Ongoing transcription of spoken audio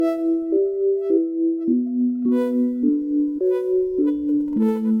Welcome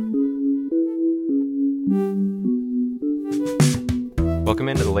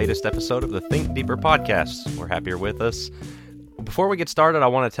into the latest episode of the Think Deeper podcast. We're happy you're with us. Before we get started, I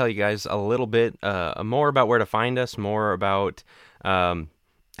want to tell you guys a little bit more about where to find us, more about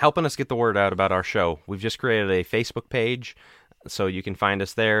helping us get the word out about our show. We've just created a Facebook page, so you can find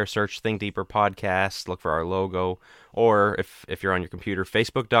us there. Search Think Deeper Podcast, look for our logo, or if you're on your computer,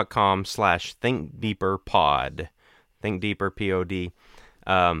 facebook.com/thinkdeeperpod. Think Deeper, P-O-D.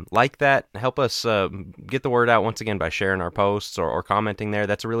 Like that, help us get the word out once again by sharing our posts or commenting there.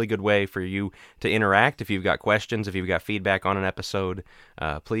 That's a really good way for you to interact. If you've got questions, if you've got feedback on an episode,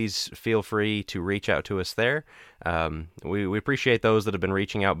 please feel free to reach out to us there. We appreciate those that have been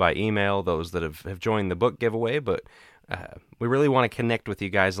reaching out by email, those that have joined the book giveaway, but we really want to connect with you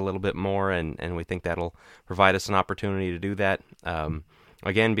guys a little bit more, and we think that'll provide us an opportunity to do that.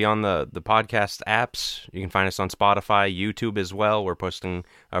 Again, beyond the podcast apps, you can find us on Spotify, YouTube as well. We're posting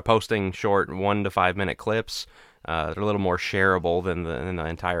short 1 to 5 minute clips. They're a little more shareable than the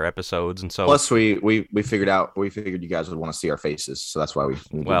entire episodes, and so plus we figured you guys would want to see our faces, so that's why we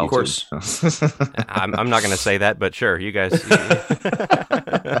well, of course. I'm not going to say that, but sure, you guys.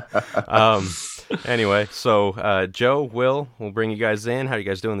 Anyway, so Joe, Will, we'll bring you guys in. How are you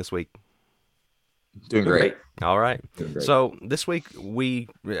guys doing this week? Doing great. All right. So this week we,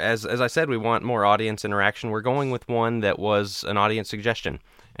 as I said, we want more audience interaction. We're going with one that was an audience suggestion.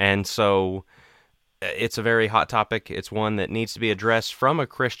 And so it's a very hot topic. It's one that needs to be addressed from a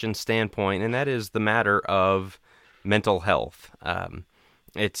Christian standpoint, and that is the matter of mental health.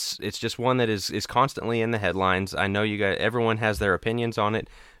 It's just one that is constantly in the headlines. I know you guys, everyone has their opinions on it.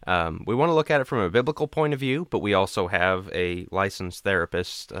 We want to look at it from a biblical point of view, but we also have a licensed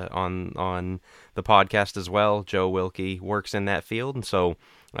therapist on the podcast as well. Joe Wilkie works in that field, and so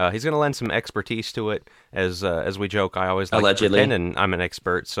he's going to lend some expertise to it. As we joke, I always like to pretend, and I'm an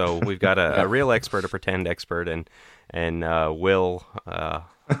expert. So we've got a real expert, a pretend expert, and Will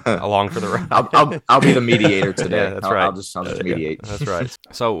along for the ride. I'll be the mediator today. Yeah, that's right. I'll just mediate. Yeah, that's right.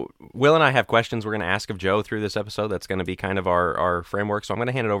 So Will and I have questions we're going to ask of Joe through this episode. That's going to be kind of our framework. So I'm going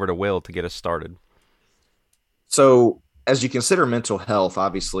to hand it over to Will to get us started. So as you consider mental health,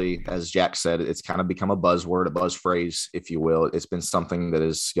 obviously, as Jack said, it's kind of become a buzzword, a buzz phrase, if you will. It's been something that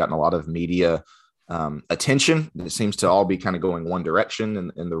has gotten a lot of media attention. It seems to all be kind of going one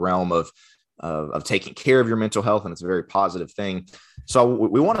direction in the realm of taking care of your mental health, and it's a very positive thing. So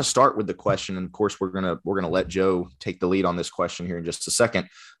we want to start with the question, and of course we're gonna let Joe take the lead on this question here in just a second.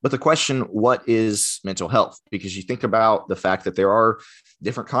 But the question, what is mental health? Because you think about the fact that there are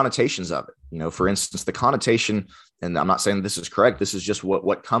different connotations of it. You know, for instance, the connotation, and I'm not saying this is correct, this is just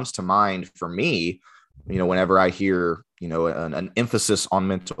what comes to mind for me, you know, whenever I hear, you know, an emphasis on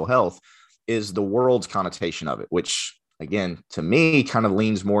mental health, is the world's connotation of it, which again, to me, kind of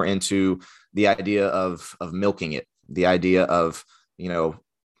leans more into the idea of milking it, the idea of, you know,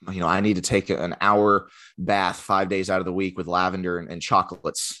 I need to take an hour bath 5 days out of the week with lavender and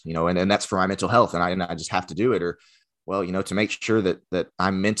chocolates, you know, and that's for my mental health. And I just have to do it. Or, well, you know, to make sure that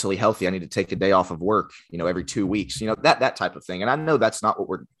I'm mentally healthy, I need to take a day off of work, you know, every 2 weeks, you know, that type of thing. And I know that's not what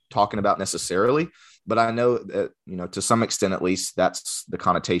we're talking about necessarily, but I know that, you know, to some extent, at least, that's the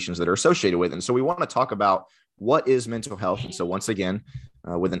connotations that are associated with it. And so we want to talk about what is mental health. And so once again,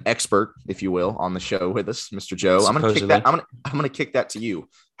 with an expert, if you will, on the show with us, Mr. Joe, I'm going to kick that to you.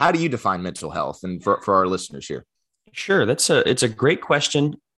 How do you define mental health, and for our listeners here? Sure. It's a great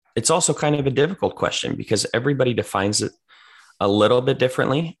question. It's also kind of a difficult question because everybody defines it a little bit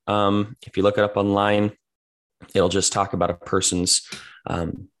differently. If you look it up online, it'll just talk about a person's,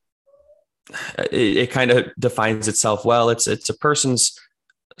 it kind of defines itself well. It's a person's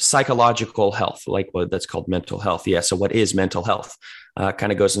psychological health, like what that's called mental health. Yeah. So what is mental health?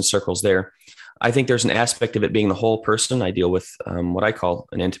 Kind of goes in circles there. I think there's an aspect of it being the whole person. I deal with what I call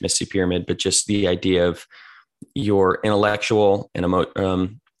an intimacy pyramid, but just the idea of your intellectual and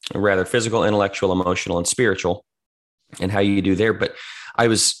rather physical, intellectual, emotional, and spiritual, and how you do there. But I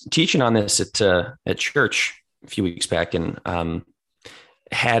was teaching on this at church a few weeks back, and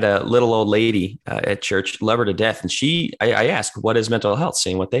had a little old lady at church, love her to death. And I asked, what is mental health,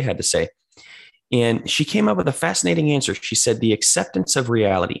 seeing what they had to say. And she came up with a fascinating answer. She said, the acceptance of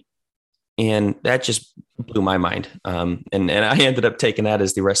reality. And that just blew my mind. And I ended up taking that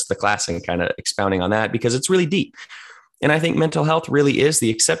as the rest of the class and kind of expounding on that because it's really deep. And I think mental health really is the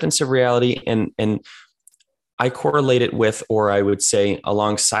acceptance of reality. And I correlate it with, or I would say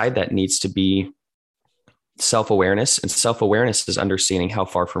alongside that needs to be self-awareness, and self-awareness is understanding how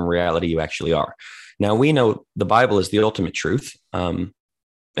far from reality you actually are. Now, we know the Bible is the ultimate truth.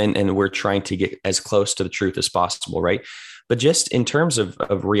 and we're trying to get as close to the truth as possible, right? But just in terms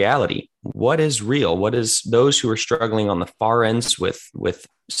of reality, what is real? What is those who are struggling on the far ends with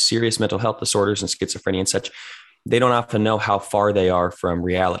serious mental health disorders and schizophrenia and such, they don't often know how far they are from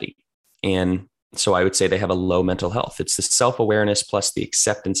reality. And so I would say they have a low mental health. It's the self-awareness plus the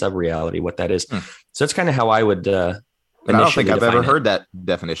acceptance of reality, what that is. So that's kind of how I would I don't think I've ever heard that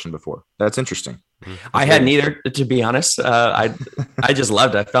definition before. That's interesting. I hadn't either, to be honest. I just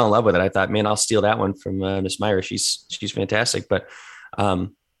loved it. I fell in love with it. I thought, man, I'll steal that one from Miss Myra. She's fantastic. But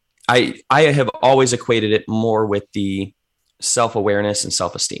I have always equated it more with the self-awareness and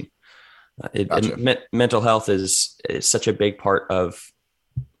self-esteem. Gotcha. Mental health is such a big part of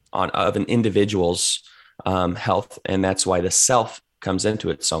an individual's health, and that's why the self comes into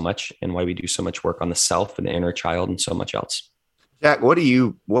it so much, and why we do so much work on the self and the inner child and so much else. Jack, what do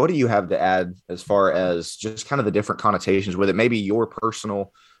you have to add as far as just kind of the different connotations with it? Maybe your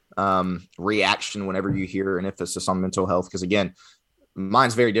personal reaction whenever you hear an emphasis on mental health, because again,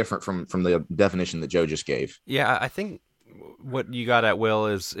 mine's very different from the definition that Joe just gave. Yeah, I think what you got at, Will,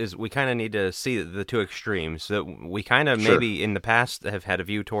 is we kind of need to see the two extremes. That we kind of maybe in the past have had a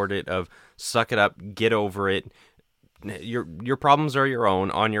view toward it of suck it up, get over it. Your problems are your own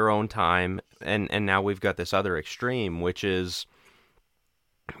on your own time, and now we've got this other extreme, which is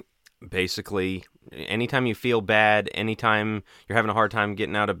basically anytime you feel bad, anytime you're having a hard time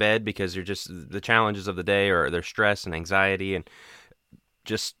getting out of bed because you're just the challenges of the day or there's stress and anxiety, and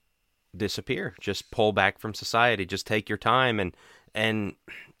just disappear, just pull back from society, just take your time. And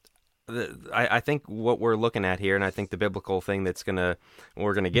I think what we're looking at here, and I think the biblical thing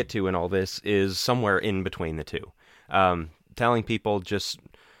we're gonna get to in all this, is somewhere in between the two. Telling people just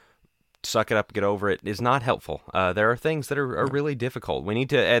suck it up, get over it, is not helpful. There are things that are really difficult. We need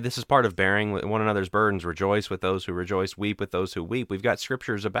to, this is part of bearing one another's burdens, rejoice with those who rejoice, weep with those who weep. We've got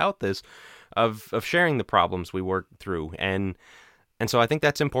scriptures about this, of sharing the problems we work through. And so I think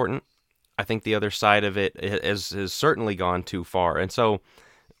that's important. I think the other side of it has certainly gone too far. And so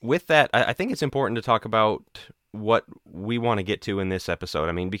with that, I think it's important to talk about what we want to get to in this episode.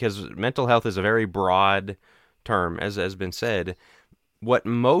 I mean, because mental health is a very broad term, as has been said. What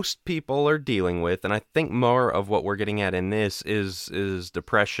most people are dealing with, and I think more of what we're getting at in this is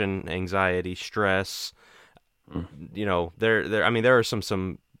depression, anxiety, stress. You know, there are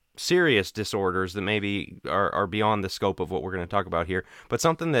some serious disorders that maybe are beyond the scope of what we're going to talk about here. But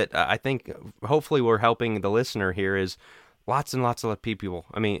something that I think hopefully we're helping the listener here is lots and lots of people.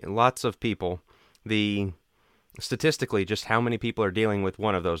 I mean, lots of people. Statistically, just how many people are dealing with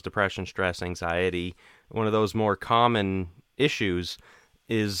one of those: depression, stress, anxiety, one of those more common issues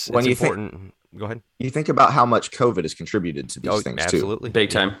is important. Go ahead. You think about how much COVID has contributed to these things absolutely. Too. Big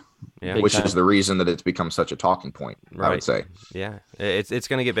time. Yeah. Which is the reason that it's become such a talking point, right. I would say. Yeah. It's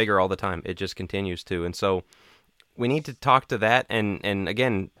going to get bigger all the time. It just continues to. And so we need to talk to that and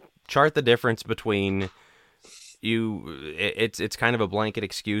again, chart the difference between it's kind of a blanket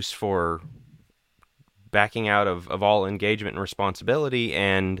excuse for backing out of all engagement and responsibility,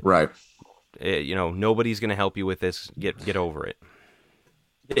 and right. Nobody's going to help you with this. Get over it.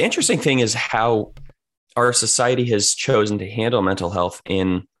 The interesting thing is how our society has chosen to handle mental health.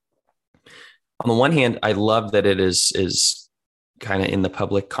 On the one hand, I love that it is kind of in the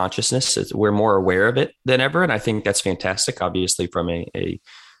public consciousness. We're more aware of it than ever, and I think that's fantastic. Obviously, from a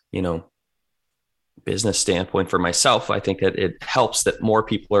business standpoint for myself, I think that it helps that more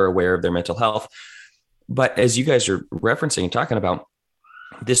people are aware of their mental health. But as you guys are referencing and talking about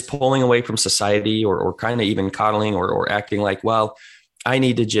this pulling away from society or kind of even coddling or acting like, well, I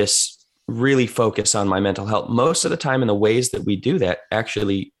need to just really focus on my mental health. Most of the time, in the ways that we do that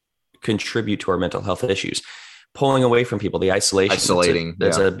actually contribute to our mental health issues. Pulling away from people, the isolating,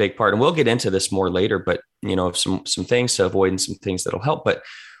 that's a big part. And we'll get into this more later, but some things to avoid and some things that'll help. But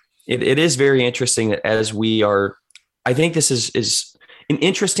it is very interesting that as we are, I think this is an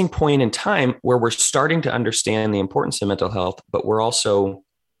interesting point in time where we're starting to understand the importance of mental health, but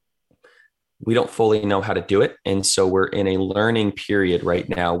we don't fully know how to do it. And so we're in a learning period right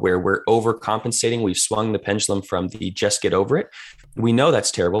now where we're overcompensating. We've swung the pendulum from the just get over it. We know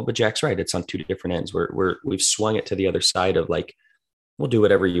that's terrible, but Jack's right. It's on two different ends. We've swung it to the other side of like, we'll do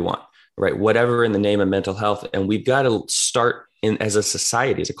whatever you want, right? Whatever in the name of mental health. And we've got to start as a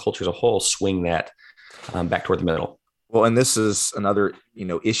society, as a culture as a whole, swing that back toward the middle. Well, and this is another,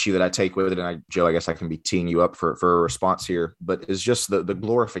 issue that I take with it. And Joe, I guess I can be teeing you up for a response here, but it's just the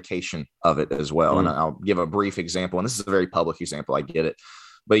glorification of it as well. And I'll give a brief example. And this is a very public example. I get it.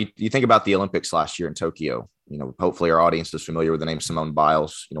 But you think about the Olympics last year in Tokyo. Hopefully our audience is familiar with the name Simone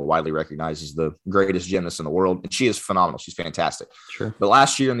Biles, widely recognized as the greatest gymnast in the world. And she is phenomenal. She's fantastic. Sure. But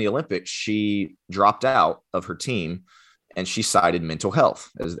last year in the Olympics, she dropped out of her team and she cited mental health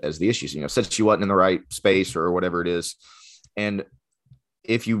as the issues, said she wasn't in the right space or whatever it is. And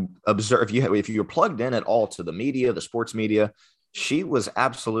if you observe, if you're plugged in at all to the media, the sports media, she was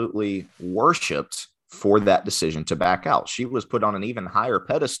absolutely worshipped for that decision to back out. She was put on an even higher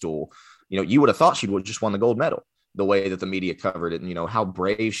pedestal. You would have thought she would just won the gold medal the way that the media covered it, and how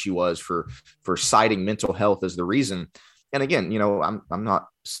brave she was for citing mental health as the reason. And again, I'm not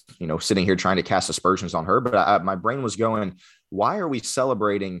sitting here trying to cast aspersions on her, but my brain was going, why are we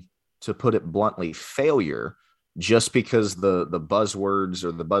celebrating, to put it bluntly, failure just because the buzzwords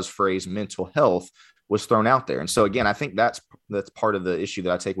or the buzz phrase mental health was thrown out there? And so again, I think that's part of the issue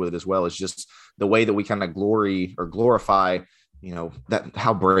that I take with it as well, is just the way that we kind of glorify, that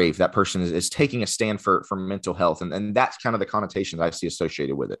how brave that person is taking a stand for mental health. And that's kind of the connotations I see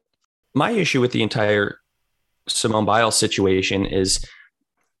associated with it. My issue with the entire Simone Biles situation is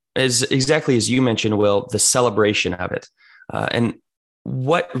exactly as you mentioned, Will, the celebration of it. And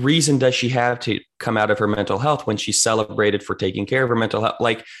what reason does she have to come out of her mental health when she's celebrated for taking care of her mental health?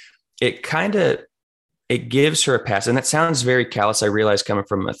 Like, it gives her a pass. And that sounds very callous, I realize, coming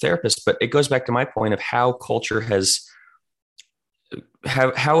from a therapist, but it goes back to my point of how culture has,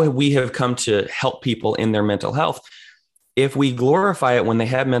 how we have come to help people in their mental health. If we glorify it when they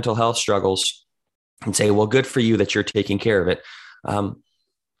have mental health struggles and say, well, good for you that you're taking care of it.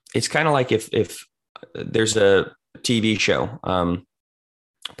 It's kind of like if there's a TV show,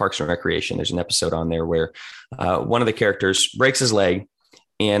 Parks and Recreation, there's an episode on there where one of the characters breaks his leg,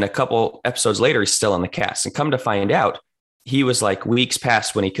 and a couple episodes later, he's still in the cast. And come to find out, he was like weeks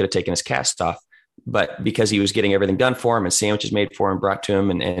past when he could have taken his cast off. But because he was getting everything done for him and sandwiches made for him, brought to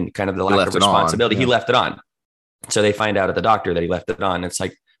him, and kind of the lack of responsibility, he left it on. So they find out at the doctor that he left it on. It's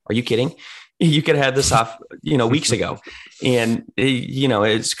like, are you kidding? You could have had this off, weeks ago. And,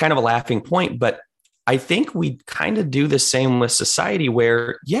 it's kind of a laughing point. But I think we kind of do the same with society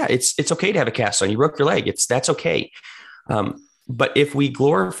where, yeah, it's okay to have a cast on. You broke your leg. That's okay. But if we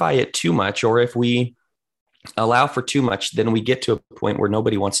glorify it too much, or if we allow for too much, then we get to a point where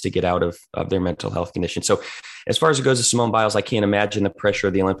nobody wants to get out of their mental health condition. So as far as it goes to Simone Biles, I can't imagine the pressure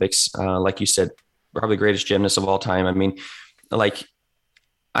of the Olympics. Like you said, probably greatest gymnast of all time. I mean,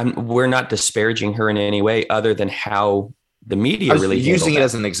 we're not disparaging her in any way other than how the media really using it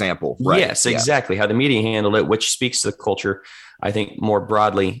as an example. Right. Yes, exactly. How the media handled it, which speaks to the culture, I think, more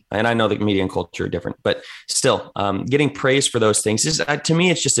broadly. And I know that media and culture are different, but still getting praise for those things is, to me,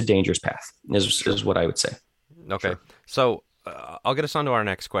 it's just a dangerous path is what I would say. Okay. Sure. So I'll get us on to our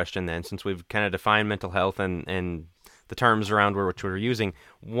next question then, since we've kind of defined mental health and the terms around which we're using.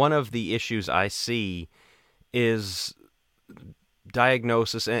 One of the issues I see is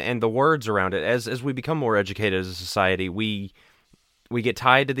diagnosis and the words around it. As we become more educated as a society, we get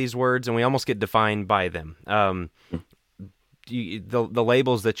tied to these words and we almost get defined by them. The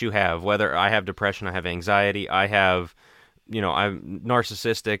labels that you have, whether I have depression, I have anxiety, I have, I'm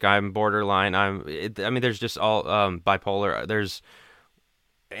narcissistic, I'm borderline, there's just all bipolar. There's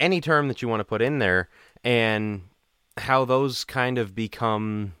any term that you want to put in there, and how those kind of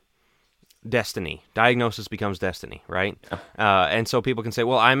become destiny. Diagnosis becomes destiny, right? And so people can say,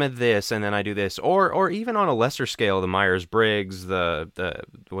 well, I'm at this and then I do this, or even on a lesser scale, the Myers-Briggs, the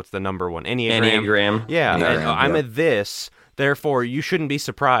what's the number one? Enneagram. Yeah. I'm at this, therefore you shouldn't be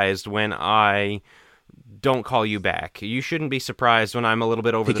surprised when I don't call you back. You shouldn't be surprised when I'm a little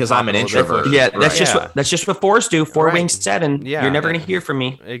bit over because the top. I'm an introvert. Yeah, that's just what fours do. Four wings 7. Yeah, you're never going to hear from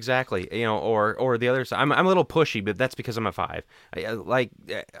me. Exactly. Or the other side. I'm a little pushy, but that's because I'm a 5.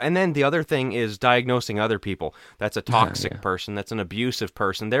 And then the other thing is diagnosing other people. That's a toxic person. That's an abusive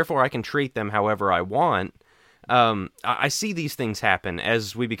person. Therefore, I can treat them however I want. I see these things happen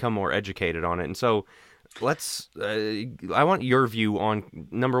as we become more educated on it, and so. I want your view on,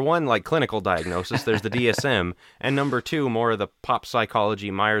 number one, like clinical diagnosis. There's the DSM, and number 2, more of the pop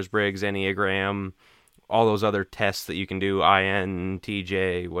psychology, Myers-Briggs, Enneagram, all those other tests that you can do,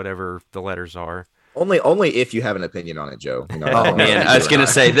 INTJ, whatever the letters are. Only if you have an opinion on it, Joe. Oh man, I was gonna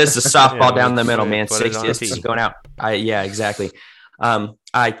say this is a softball down the middle, man. 60 is going out. Exactly.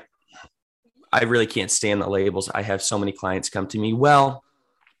 I really can't stand the labels. I have so many clients come to me. Well,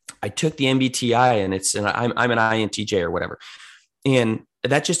 I took the MBTI and I'm an INTJ or whatever. And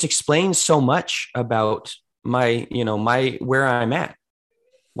that just explains so much about my where I'm at.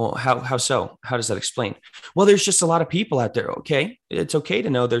 Well, how so? How does that explain? Well, there's just a lot of people out there. Okay. It's okay to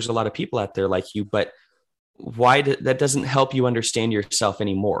know there's a lot of people out there like you, but that doesn't help you understand yourself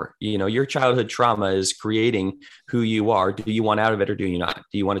anymore. Your childhood trauma is creating who you are. Do you want out of it or do you not?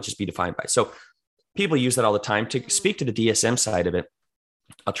 Do you want to just be defined by it? So people use that all the time. To speak to the DSM side of it,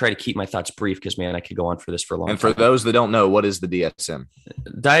 I'll try to keep my thoughts brief because, man, I could go on for this for a long time. And for those that don't know, what is the DSM?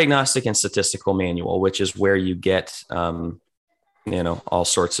 Diagnostic and Statistical Manual, which is where you get, all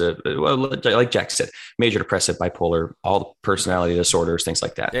sorts of, like Jack said, major depressive, bipolar, all the personality disorders, things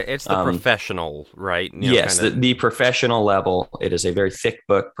like that. It's the professional, right? Yes, the professional level. It is a very thick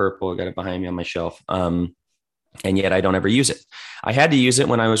book, purple. I got it behind me on my shelf. And yet I don't ever use it. I had to use it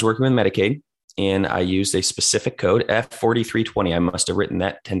when I was working with Medicaid. And I used a specific code, F4320. I must have written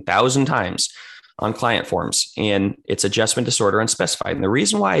that 10,000 times on client forms, and it's adjustment disorder unspecified. And the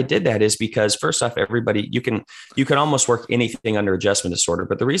reason why I did that is because, first off, everybody, you can almost work anything under adjustment disorder.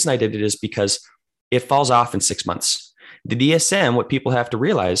 But the reason I did it is because it falls off in 6 months. The DSM, what people have to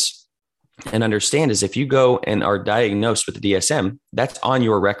realize and understand is if you go and are diagnosed with the DSM, that's on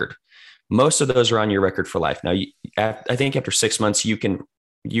your record. Most of those are on your record for life. Now, I think after 6 months, you can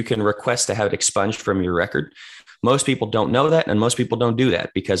request to have it expunged from your record. Most people don't know that, and most people don't do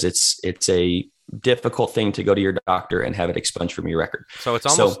that because it's a difficult thing to go to your doctor and have it expunged from your record. So it's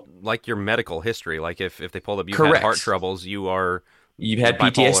almost like your medical history. Like if they pulled up, you've had heart troubles, you've had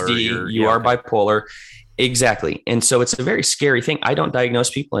PTSD, you are bipolar. Exactly. And so it's a very scary thing. I don't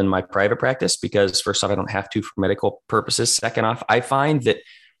diagnose people in my private practice because, first off, I don't have to for medical purposes. Second off, I find that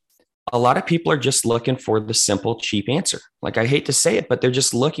a lot of people are just looking for the simple, cheap answer. Like, I hate to say it, but they're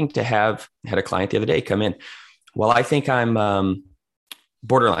just looking to had a client the other day come in. Well, I think I'm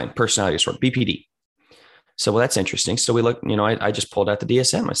borderline personality disorder, BPD. So, well, that's interesting. So we look, I just pulled out the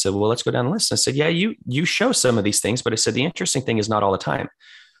DSM. I said, well, let's go down the list. I said, yeah, you show some of these things, but I said, the interesting thing is not all the time.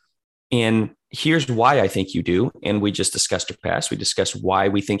 And here's why I think you do. And we just discussed her past. We discussed why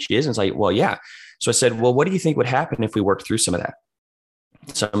we think she is. And it's like, well, yeah. So I said, well, what do you think would happen if we worked through some of that?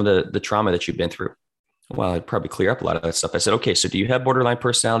 Some of the trauma that you've been through? Well, I'd probably clear up a lot of that stuff. I said, okay, so do you have borderline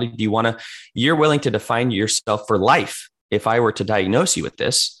personality? Do you you're willing to define yourself for life if I were to diagnose you with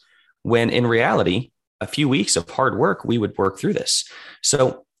this, when in reality, a few weeks of hard work, we would work through this.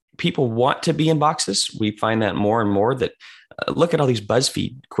 So people want to be in boxes. We find that more and more that look at all these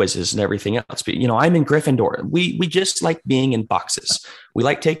BuzzFeed quizzes and everything else. But, I'm in Gryffindor. We just like being in boxes. We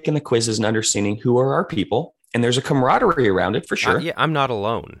like taking the quizzes and understanding who are our people. And there's a camaraderie around it for sure. Yeah, I'm not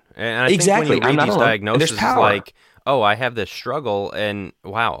alone. And I think when you read these diagnoses, it's like, oh, I have this struggle, and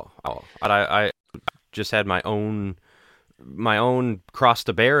wow, I just had my own cross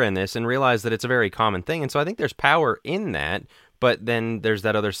to bear in this, and realize that it's a very common thing. And so I think there's power in that, but then there's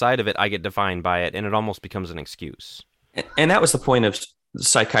that other side of it. I get defined by it, and it almost becomes an excuse. And that was the point of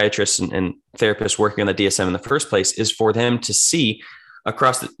psychiatrists and therapists working on the DSM in the first place, is for them to see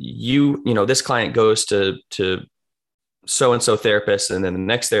across this client goes to so-and-so therapist, and then the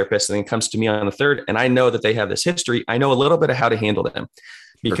next therapist, and then comes to me on the third. And I know that they have this history. I know a little bit of how to handle them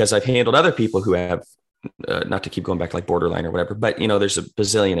because I've handled other people who have, not to keep going back like borderline or whatever, but there's a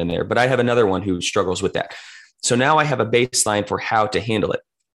bazillion in there, but I have another one who struggles with that. So now I have a baseline for how to handle it.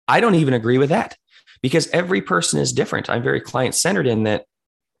 I don't even agree with that because every person is different. I'm very client-centered in that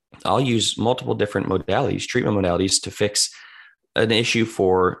I'll use multiple different modalities, treatment modalities, to fix an issue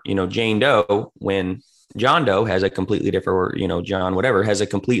for, Jane Doe, when John Doe has a completely different, or, John, whatever, has a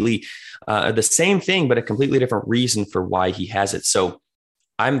completely, the same thing, but a completely different reason for why he has it. So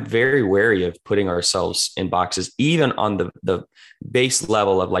I'm very wary of putting ourselves in boxes, even on the base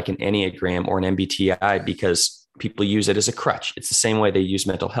level of like an Enneagram or an MBTI, because people use it as a crutch. It's the same way they use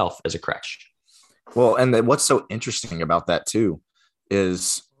mental health as a crutch. Well, and what's so interesting about that too,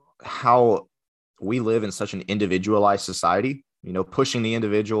 is how we live in such an individualized society, pushing the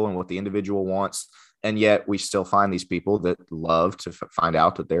individual and what the individual wants. And yet we still find these people that love to find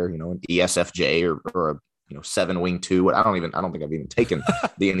out that they're, an ESFJ or a, 7-wing 2. I don't think I've even taken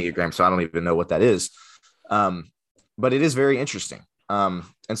the Enneagram, so I don't even know what that is. But it is very interesting. And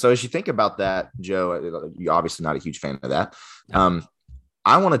so as you think about that, Joe, you're obviously not a huge fan of that.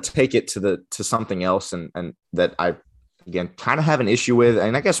 I want to take it to something else and that I, again, kind of have an issue with,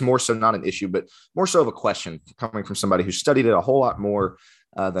 and I guess more so not an issue, but more so of a question coming from somebody who studied it a whole lot more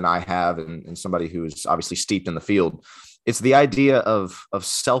than I have, and somebody who's obviously steeped in the field. It's the idea of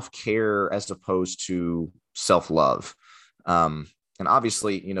self-care as opposed to self-love. And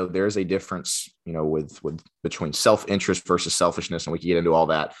obviously, there's a difference, with between self-interest versus selfishness, and we can get into all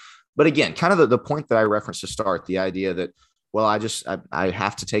that. But again, kind of the point that I referenced to start, the idea that, well, I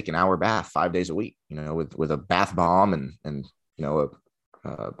have to take an hour bath 5 days a week, with a bath bomb and a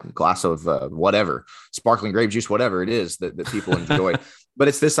glass of whatever, sparkling grape juice, whatever it is that people enjoy. but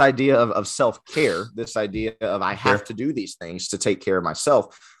it's this idea of self-care, this idea of I have to do these things to take care of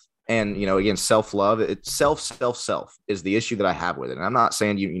myself. And, again, self-love, it's self is the issue that I have with it. And I'm not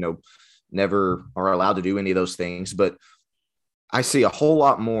saying you never are allowed to do any of those things, but I see a whole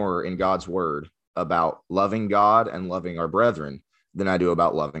lot more in God's word about loving God and loving our brethren than I do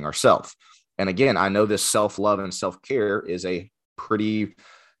about loving ourselves. And again, I know this self-love and self-care is a pretty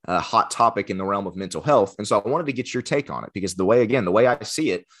hot topic in the realm of mental health. And so I wanted to get your take on it, because the way I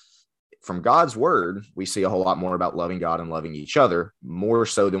see it from God's word, we see a whole lot more about loving God and loving each other, more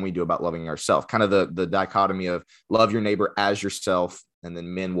so than we do about loving ourselves. Kind of the dichotomy of love your neighbor as yourself, and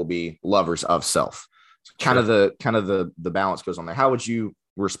then men will be lovers of self. So kind of the balance goes on there. How would you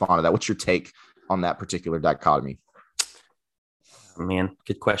respond to that? What's your take on that particular dichotomy? Man,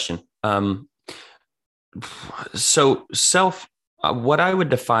 good question. So what I would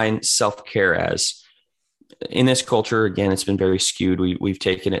define self-care as in this culture, again, it's been very skewed. We've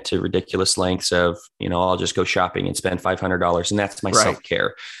taken it to ridiculous lengths of, I'll just go shopping and spend $500 and that's my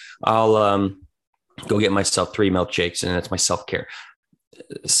self-care. I'll go get myself 3 milkshakes and that's my self-care.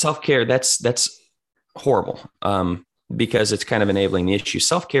 Self-care, that's horrible because it's kind of enabling the issue.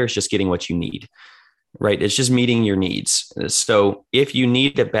 Self-care is just getting what you need, right? It's just meeting your needs. So if you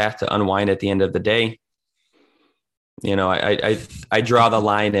need a bath to unwind at the end of the day, I draw the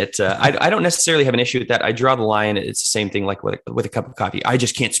line at, I don't necessarily have an issue with that. I draw the line. It's the same thing like with a cup of coffee. I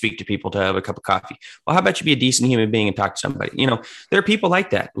just can't speak to people to have a cup of coffee. Well, how about you be a decent human being and talk to somebody? There are people like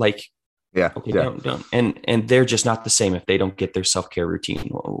that. Like, don't. And they're just not the same if they don't get their self-care routine.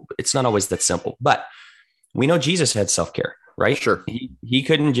 Well, it's not always that simple, but we know Jesus had self-care, right? Sure. He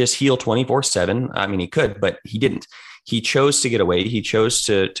couldn't just heal 24/7. I mean, he could, but he didn't. He chose to get away. He chose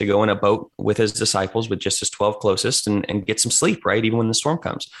to go in a boat with his disciples, with just his 12 closest, and get some sleep, right? Even when the storm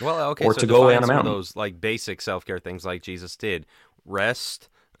comes. Well, okay. Or so to go away on a mountain. Those like basic self-care things like Jesus did. Rest,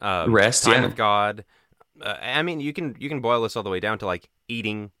 time with God. I mean, you can boil this all the way down to like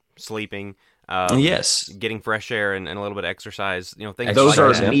eating, sleeping, yes, getting fresh air and a little bit of exercise. Things those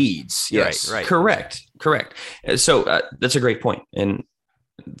like are needs. Yes, right. Correct. So that's a great point, and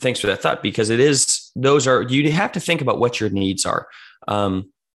thanks for that thought, because you have to think about what your needs are. I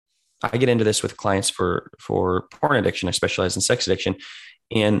get into this with clients for porn addiction. I specialize in sex addiction.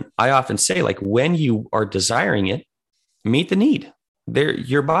 And I often say, like, when you are desiring it, meet the need.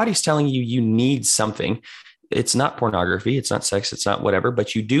 Your body's telling you need something. It's not pornography. It's not sex. It's not whatever,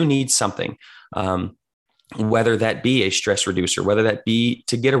 but you do need something. Whether that be a stress reducer, whether that be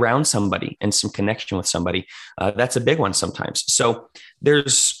to get around somebody and some connection with somebody. That's a big one sometimes. So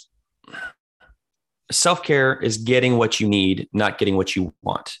there's self-care is getting what you need, not getting what you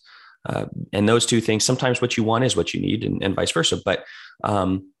want. And those two things, sometimes what you want is what you need and vice versa. But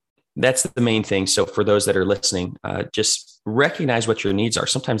that's the main thing. So for those that are listening, just recognize what your needs are.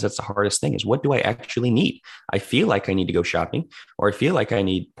 Sometimes that's the hardest thing is, what do I actually need? I feel like I need to go shopping, or I feel like I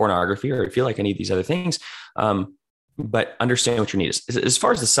need pornography, or I feel like I need these other things. But understand what your need is. As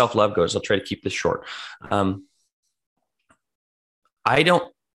far as the self-love goes, I'll try to keep this short.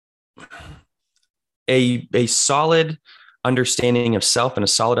 A solid understanding of self and a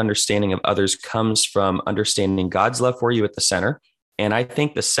solid understanding of others comes from understanding God's love for you at the center. And I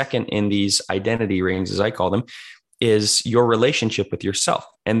think the second in these identity rings, as I call them, is your relationship with yourself.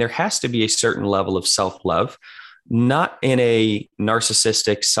 And there has to be a certain level of self-love, not in a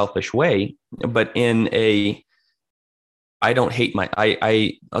narcissistic, selfish way, but in a, I don't hate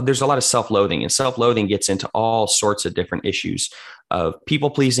there's a lot of self-loathing, and self-loathing gets into all sorts of different issues of people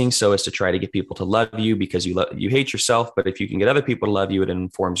pleasing. So as to try to get people to love you because you hate yourself. But if you can get other people to love you, it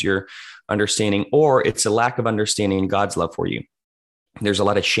informs your understanding, or it's a lack of understanding in God's love for you. There's a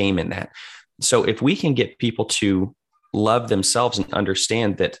lot of shame in that. So if we can get people to love themselves and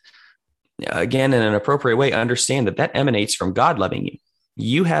understand that, again, in an appropriate way, understand that emanates from God loving you.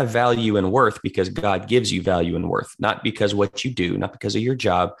 You have value and worth because God gives you value and worth, not because what you do, not because of your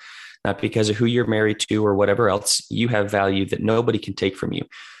job, not because of who you're married to or whatever else. You have value that nobody can take from you.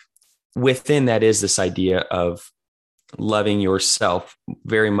 Within that is this idea of loving yourself,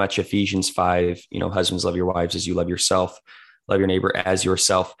 very much Ephesians 5, husbands, love your wives as you love yourself, love your neighbor as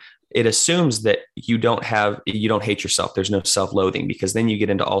yourself. It assumes that you don't hate yourself. There's no self-loathing, because then you get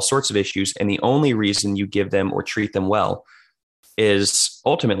into all sorts of issues. And the only reason you give them or treat them well is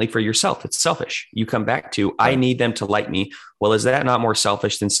ultimately for yourself. It's selfish. You come back to, I need them to like me. Well, is that not more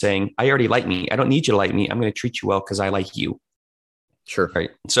selfish than saying, I already like me. I don't need you to like me. I'm going to treat you well because I like you. Sure.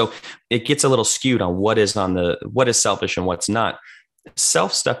 Right. So it gets a little skewed on what is selfish and what's not.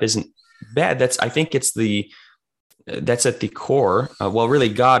 Self stuff isn't bad. That's at the core. Really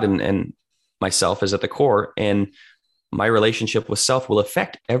God and myself is at the core. And my relationship with self will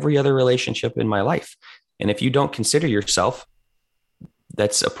affect every other relationship in my life. And if you don't consider yourself,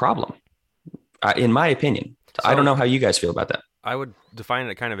 that's a problem, in my opinion. So I don't know how you guys feel about that. I would define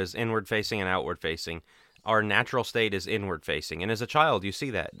it kind of as inward facing and outward facing. Our natural state is inward facing. And as a child, you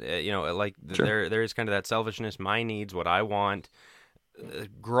see that, sure. there is kind of that selfishness, my needs, what I want.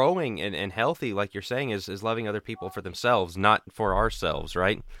 Growing and healthy, like you're saying, is loving other people for themselves, not for ourselves,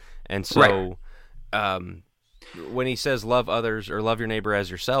 right? And so when he says love others or love your neighbor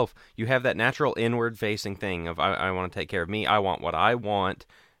as yourself, you have that natural inward facing thing of I want to take care of me, I want what I want.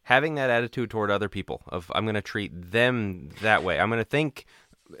 Having that attitude toward other people of I'm going to treat them that way. I'm going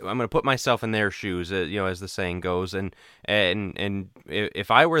to put myself in their shoes, as the saying goes, and if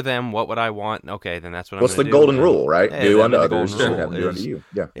I were them, what would I want? Okay, then that's what I'm going to do. What's the golden rule, right? Yeah, do unto others, do unto you.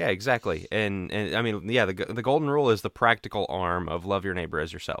 Yeah, exactly. And I mean, the golden rule is the practical arm of love your neighbor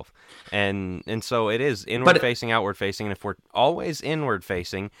as yourself, and so it is inward facing, outward facing, and if we're always inward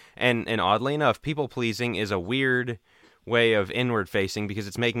facing, and oddly enough, people pleasing is a weird way of inward facing because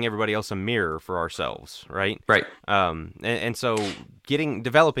it's making everybody else a mirror for ourselves, right? Right. And so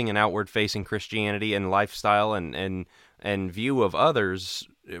developing an outward facing Christianity and lifestyle and view of others,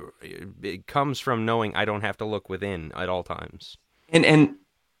 it comes from knowing I don't have to look within at all times. And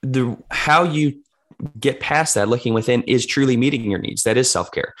how you get past that, looking within, is truly meeting your needs. That is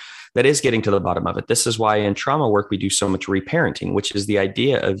self-care. That is getting to the bottom of it. This is why in trauma work we do so much reparenting, which is the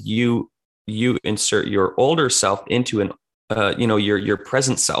idea of you insert your older self into your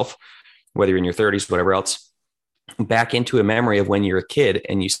present self, whether you're in your 30s, whatever else, back into a memory of when you're a kid,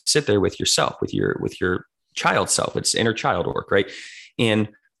 and you sit there with yourself, with your child self. It's inner child work, right? And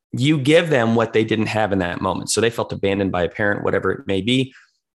you give them what they didn't have in that moment. So they felt abandoned by a parent, whatever it may be.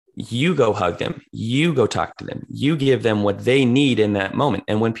 You go hug them, you go talk to them, you give them what they need in that moment.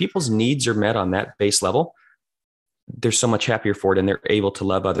 And when people's needs are met on that base level, they're so much happier for it, and they're able to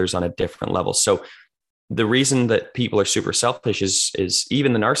love others on a different level. So the reason that people are super selfish is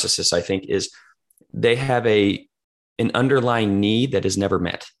even the narcissists, I think, is they have an underlying need that is never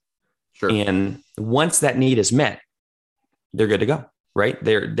met. Sure. And once that need is met, they're good to go, right?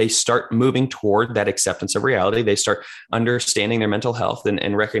 They start moving toward that acceptance of reality. They start understanding their mental health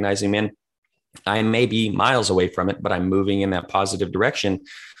and recognizing, man, I may be miles away from it, but I'm moving in that positive direction.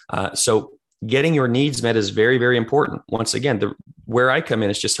 So getting your needs met is very, very important. Once again, where I come in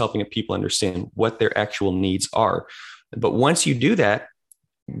is just helping people understand what their actual needs are. But once you do that,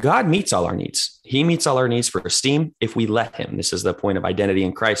 God meets all our needs. He meets all our needs for esteem if we let him. This is the point of identity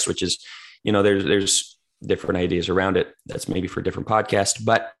in Christ, which is, there's different ideas around it. That's maybe for a different podcast.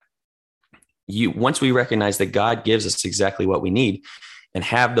 But once we recognize that God gives us exactly what we need and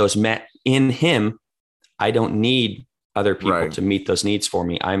have those met in him, I don't need other people to meet those needs for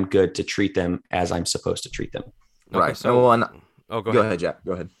me. I'm good to treat them as I'm supposed to treat them. Right. So, go ahead, Jack.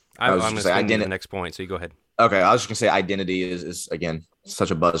 Go ahead. I'm going to say the next point. So you go ahead. Okay. I was just going to say identity is again,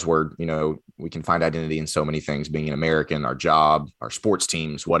 such a buzzword. We can find identity in so many things, being an American, our job, our sports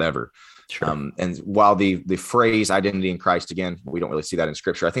teams, whatever. Sure. And while the phrase identity in Christ, again, we don't really see that in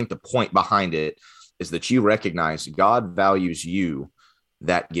scripture. I think the point behind it is that you recognize God values you.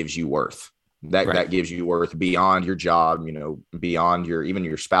 That gives you worth. That gives you worth beyond your job, beyond even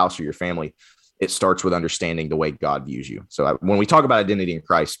your spouse or your family. It starts with understanding the way God views you. So when we talk about identity in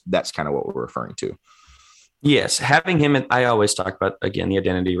Christ, that's kind of what we're referring to. Yes. Having him, I always talk about, again, the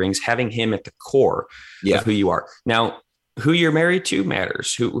identity rings, having him at the core of who you are. Now, who you're married to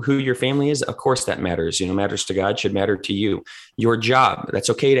matters. Who your family is, of course, that matters. Matters to God, should matter to you. Your job, that's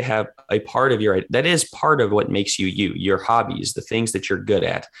okay to have a part of that is part of what makes you. Your hobbies, the things that you're good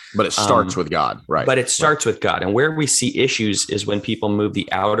at. But it starts with God, right? But it starts with God. And where we see issues is when people move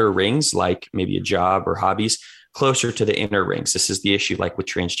the outer rings, like maybe a job or hobbies, closer to the inner rings. This is the issue, like with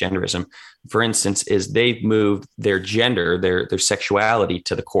transgenderism, for instance, is they've moved their gender, their sexuality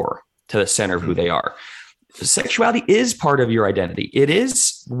to the core, to the center of who they are. Sexuality is part of your identity. It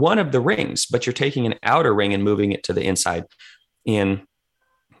is one of the rings, but you're taking an outer ring and moving it to the inside. And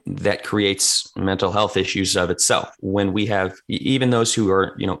that creates mental health issues of itself. When we have, even those who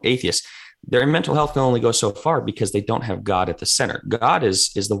are, atheists, their mental health can only go so far because they don't have God at the center. God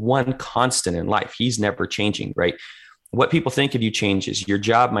is the one constant in life. He's never changing, right? What people think of you changes. Your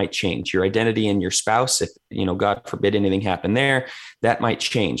job might change. Your identity in your spouse, if, God forbid anything happen there, that might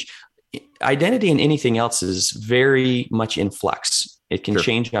change. Identity in anything else is very much in flux. It can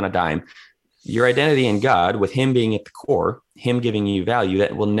change on a dime. Your identity in God, with him being at the core, him giving you value,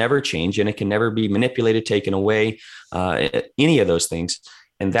 that will never change, and it can never be manipulated, taken away, any of those things.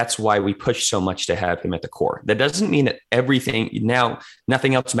 And that's why we push so much to have him at the core. That doesn't mean that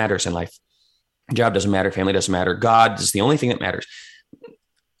nothing else matters in life. Job doesn't matter. Family doesn't matter. God is the only thing that matters.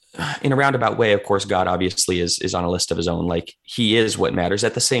 In a roundabout way, of course, God obviously is on a list of his own. Like, he is what matters.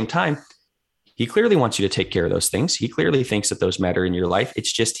 At the same time, he clearly wants you to take care of those things. He clearly thinks that those matter in your life.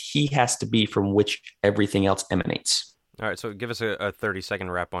 It's just he has to be from which everything else emanates. All right, so give us a 30-second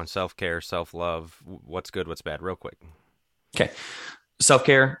wrap on self-care, self-love, what's good, what's bad, real quick. Okay.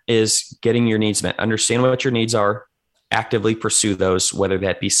 Self-care is getting your needs met. Understand what your needs are. Actively pursue those, whether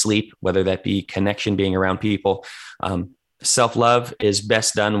that be sleep, whether that be connection, being around people. Self-love is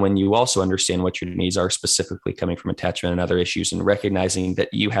best done when you also understand what your needs are, specifically coming from attachment and other issues, and recognizing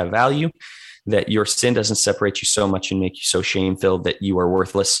that you have value, that your sin doesn't separate you so much and make you so shame-filled that you are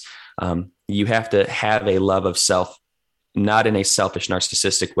worthless. You have to have a love of self, not in a selfish,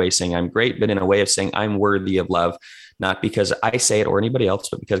 narcissistic way, saying I'm great, but in a way of saying I'm worthy of love, not because I say it or anybody else,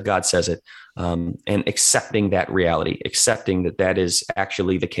 but because God says it, and accepting that reality, accepting that that is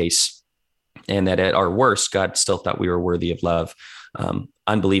actually the case, and that at our worst, God still thought we were worthy of love,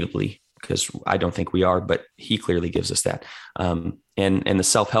 unbelievably, because I don't think we are, but he clearly gives us that. And the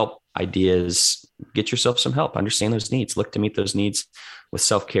self-help idea is get yourself some help, understand those needs, look to meet those needs with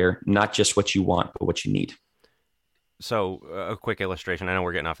self-care, not just what you want, but what you need. So a quick illustration. I know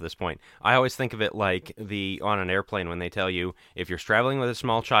we're getting off of this point. I always think of it like on an airplane when they tell you if you're traveling with a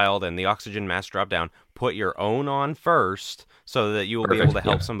small child and the oxygen mask drop down, put your own on first so that you will be able to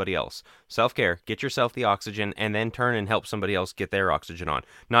help somebody else. Self-care, get yourself the oxygen and then turn and help somebody else get their oxygen on.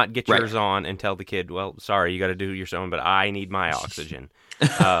 Not get yours on and tell the kid, well, sorry, you got to do your own, but I need my oxygen.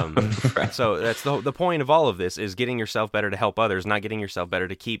 So that's the point of all of this is getting yourself better to help others, not getting yourself better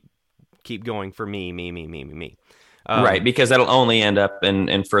to keep going for me. Right, because that'll only end up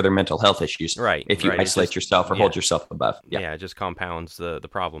in further mental health issues. Right, if you isolate yourself or hold yourself above. Yeah, it just compounds the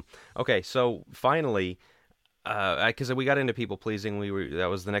problem. Okay, so finally, because we got into people pleasing, that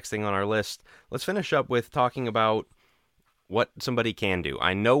was the next thing on our list. Let's finish up with talking about what somebody can do.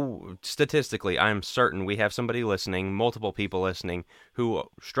 I know statistically, I'm certain we have somebody listening, multiple people listening, who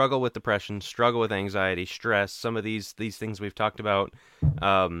struggle with depression, struggle with anxiety, stress. Some of these things we've talked about,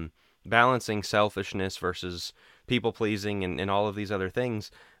 balancing selfishness versus people pleasing and all of these other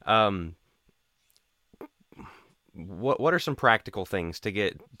things. What are some practical things to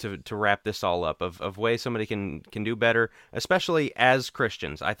get to wrap this all up of ways somebody can do better, especially as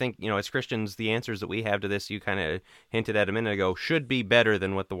Christians? I think, as Christians, the answers that we have to this, you kind of hinted at a minute ago, should be better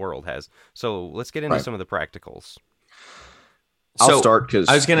than what the world has. So let's get into some of the practicals. I'll start because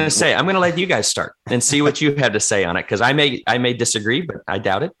I was going to say, I'm going to let you guys start and see what you have to say on it. Cause I may disagree, but I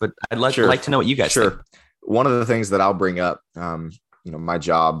doubt it, but I'd like to know what you guys think. One of the things that I'll bring up, my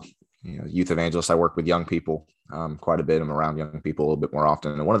job, youth evangelist, I work with young people quite a bit. I'm around young people a little bit more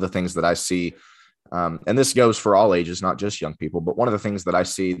often. And one of the things that I see, and this goes for all ages, not just young people, but one of the things that I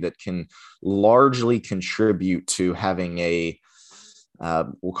see that can largely contribute to having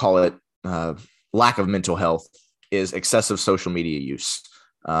we'll call it lack of mental health, is excessive social media use.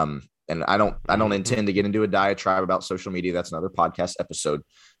 And I don't intend to get into a diatribe about social media. That's another podcast episode.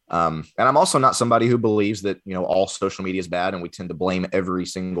 And I'm also not somebody who believes that, all social media is bad and we tend to blame every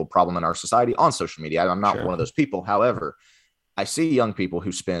single problem in our society on social media. I'm not one of those people. However, I see young people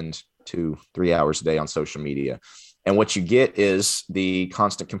who spend 2-3 hours a day on social media. And what you get is the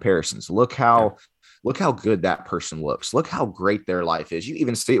constant comparisons. Look how good that person looks. Look how great their life is. You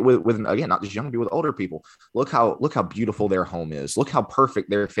even see it with again, not just young people, with older people. Look how beautiful their home is. Look how perfect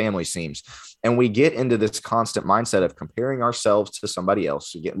their family seems. And we get into this constant mindset of comparing ourselves to somebody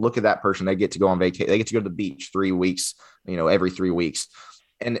else. Look at that person. They get to go on vacation. They get to go to the beach 3 weeks, every 3 weeks.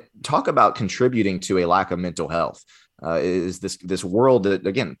 And talk about contributing to a lack of mental health. Is this world that,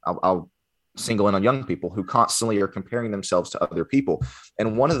 again, I'll single in on young people who constantly are comparing themselves to other people.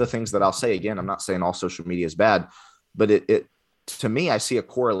 And one of the things that I'll say, again, I'm not saying all social media is bad, but it to me, I see a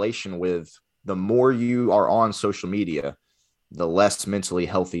correlation with the more you are on social media, the less mentally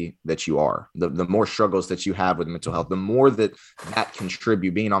healthy that you are, the more struggles that you have with mental health, the more that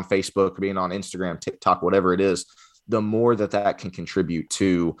contribute, being on Facebook, being on Instagram, TikTok, whatever it is, the more that can contribute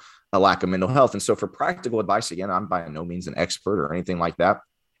to a lack of mental health. And so for practical advice, again, I'm by no means an expert or anything like that,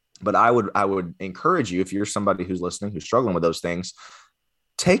 but I would encourage you, if you're somebody who's listening, who's struggling with those things,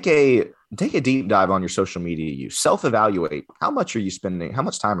 take a deep dive on your social media use. Self-evaluate. How much time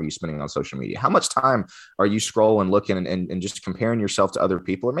are you spending on social media? How much time are you scrolling, looking, and just comparing yourself to other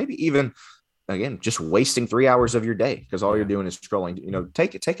people? Or maybe even, again, just wasting 3 hours of your day because all you're doing is scrolling.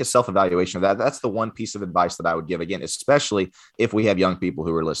 Take a self-evaluation of that. That's the one piece of advice that I would give, again, especially if we have young people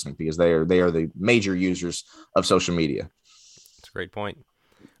who are listening, because they are the major users of social media. That's a great point.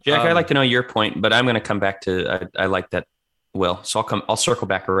 Jack, I'd like to know your point, but I'm going to come back to, I like that will. So I'll circle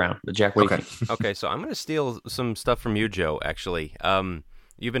back around. But Jack, what do you Okay. think? Okay, so I'm going to steal some stuff from you, Joe, actually.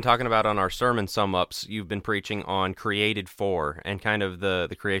 You've been talking about on our sermon sum ups, you've been preaching on created for and kind of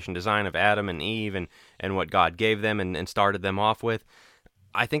the creation design of Adam and Eve and what God gave them and started them off with.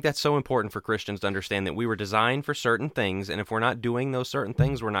 I think that's so important for Christians to understand that we were designed for certain things, and if we're not doing those certain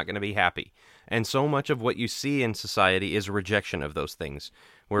things, we're not going to be happy. And so much of what you see in society is a rejection of those things.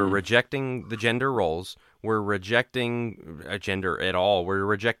 We're rejecting the gender roles. We're rejecting gender at all. We're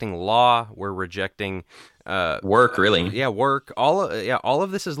rejecting law. We're rejecting Work, really. yeah, work. All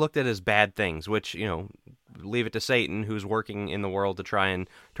of this is looked at as bad things, which leave it to Satan, who's working in the world to try and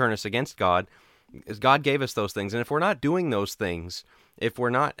turn us against God. Is God gave us those things, and if we're not doing those things, if we're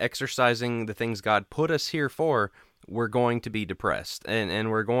not exercising the things God put us here for, we're going to be depressed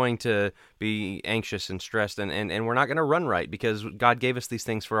and we're going to be anxious and stressed and we're not going to run right because God gave us these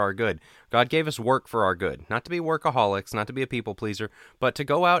things for our good. God gave us work for our good, not to be workaholics, not to be a people pleaser, but to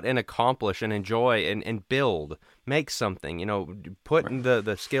go out and accomplish and enjoy and build, make something, put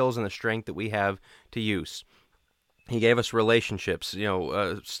the skills and the strength that we have to use. He gave us relationships,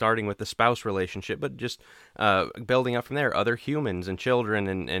 starting with the spouse relationship, but just building up from there, other humans and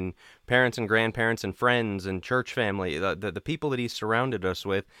children and parents and grandparents and friends and church family, the people that he surrounded us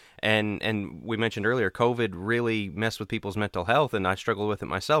with. And we mentioned earlier, COVID really messed with people's mental health, and I struggled with it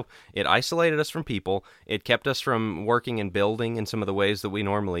myself. It isolated us from people. It kept us from working and building in some of the ways that we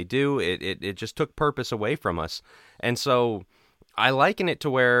normally do. It just took purpose away from us. And so I liken it to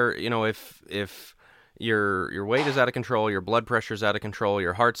where, if your weight is out of control, your blood pressure's out of control,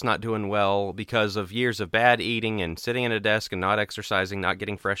 your heart's not doing well because of years of bad eating and sitting at a desk and not exercising, not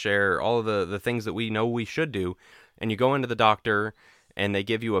getting fresh air, all of the things that we know we should do, and you go into the doctor and they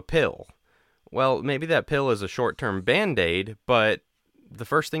give you a pill. Well, maybe that pill is a short-term Band-Aid, but the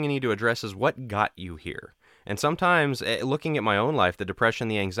first thing you need to address is what got you here. And sometimes, looking at my own life, the depression,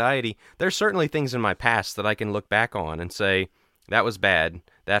 the anxiety, there's certainly things in my past that I can look back on and say, that was bad,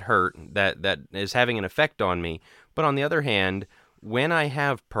 that hurt, that is having an effect on me. But on the other hand, when I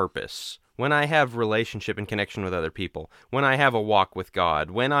have purpose, when I have relationship and connection with other people, when I have a walk with God,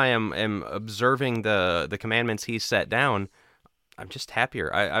 when I am observing the commandments He's set down, I'm just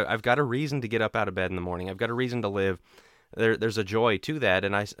happier. I've got a reason to get up out of bed in the morning. I've got a reason to live. There's a joy to that,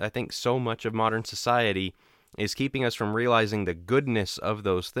 and I think so much of modern society is keeping us from realizing the goodness of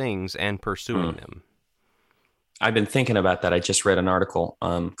those things and pursuing them. I've been thinking about that. I just read an article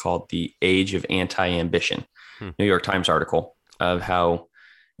called The Age of Anti-Ambition, New York Times article of how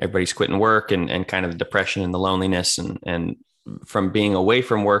everybody's quitting work and kind of the depression and the loneliness and from being away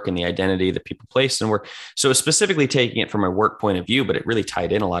from work and the identity that people place in work. So specifically taking it from a work point of view, but it really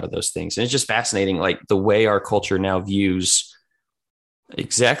tied in a lot of those things. And it's just fascinating, like the way our culture now views,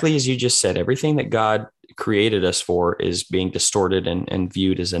 exactly as you just said, everything that God created us for is being distorted and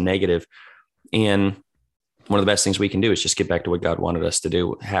viewed as a negative. And one of the best things we can do is just get back to what God wanted us to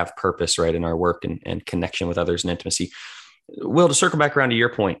do, have purpose, right, in our work and connection with others and intimacy. Will, to circle back around to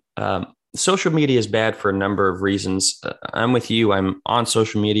your point, social media is bad for a number of reasons. I'm with you. I'm on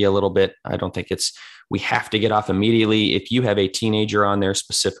social media a little bit. I don't think we have to get off immediately. If you have a teenager on there,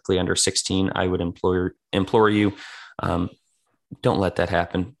 specifically under 16, I would implore you, don't let that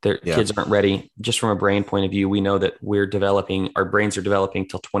happen. Kids aren't ready. Just from a brain point of view, we know that our brains are developing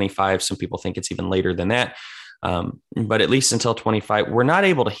till 25. Some people think it's even later than that. But at least until 25, we're not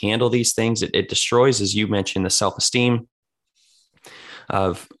able to handle these things. It destroys, as you mentioned, the self-esteem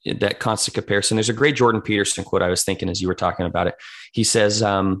of that constant comparison. There's a great Jordan Peterson quote I was thinking as you were talking about it. He says,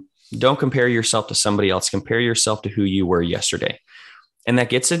 don't compare yourself to somebody else. Compare yourself to who you were yesterday. And that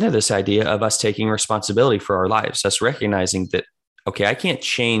gets into this idea of us taking responsibility for our lives, us recognizing that, okay, I can't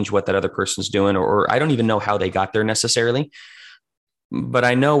change what that other person's doing, or I don't even know how they got there necessarily, but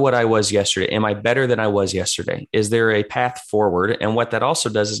I know what I was yesterday. Am I better than I was yesterday? Is there a path forward? And what that also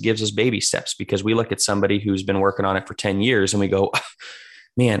does is gives us baby steps, because we look at somebody who's been working on it for 10 years and we go,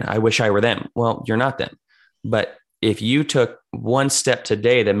 man, I wish I were them. Well, you're not them. But if you took one step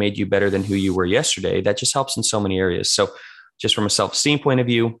today that made you better than who you were yesterday, that just helps in so many areas. So just from a self-esteem point of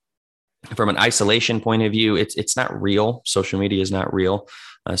view, from an isolation point of view, it's not real. Social media is not real.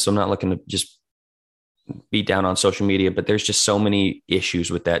 So I'm not looking to just be down on social media, but there's just so many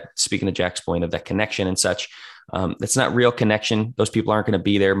issues with that. Speaking of Jack's point of that connection and such, it's not real connection. Those people aren't going to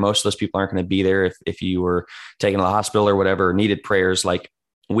be there. Most of those people aren't going to be there if you were taken to the hospital or whatever, or needed prayers. Like,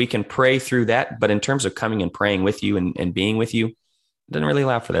 we can pray through that, but in terms of coming and praying with you and being with you, it doesn't really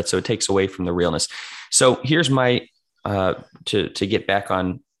allow for that. So it takes away from the realness. So here's my to get back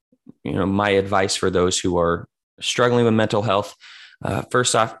on, my advice for those who are struggling with mental health.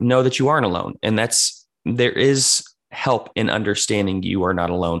 First off, know that you aren't alone, and there is help in understanding you are not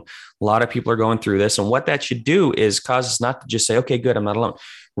alone. A lot of people are going through this. And what that should do is cause us not to just say, okay, good, I'm not alone.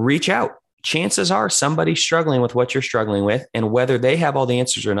 Reach out. Chances are somebody's struggling with what you're struggling with. And whether they have all the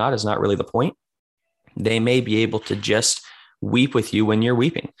answers or not is not really the point. They may be able to just weep with you when you're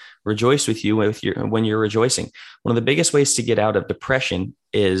weeping, rejoice with you when you're rejoicing. One of the biggest ways to get out of depression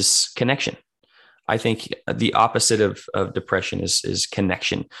is connection. I think the opposite of depression is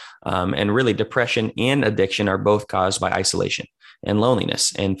connection. And really, depression and addiction are both caused by isolation and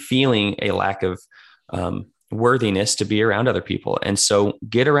loneliness and feeling a lack of worthiness to be around other people. And so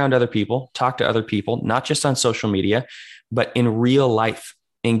get around other people, talk to other people, not just on social media, but in real life.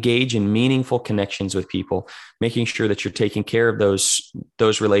 Engage in meaningful connections with people, making sure that you're taking care of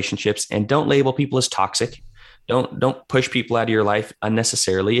those relationships, and don't label people as toxic. Don't push people out of your life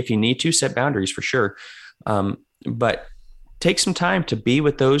unnecessarily. If you need to, set boundaries for sure. But take some time to be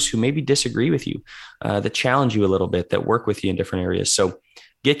with those who maybe disagree with you, that challenge you a little bit, that work with you in different areas. So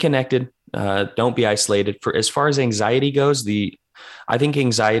get connected. Don't be isolated. For as far as anxiety goes, I think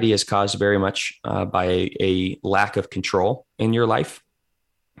anxiety is caused very much by a lack of control in your life.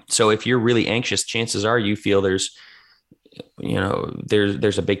 So if you're really anxious, chances are you feel there's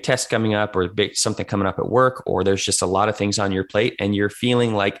a big test coming up, or something coming up at work, or there's just a lot of things on your plate, and you're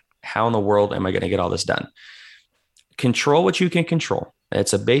feeling like, how in the world am I going to get all this done? Control what you can control.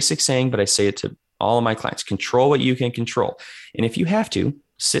 It's a basic saying, but I say it to all of my clients: control what you can control. And if you have to,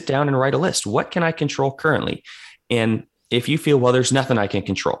 sit down and write a list. What can I control currently? And if you feel, well, there's nothing I can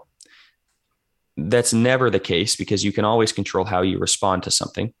control, that's never the case, because you can always control how you respond to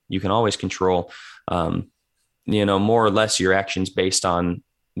something. You can always control, more or less your actions based on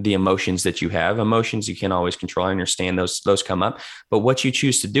the emotions that you have. Emotions you can always control. I understand those come up, but what you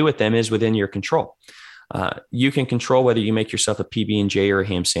choose to do with them is within your control. You can control whether you make yourself a PB&J or a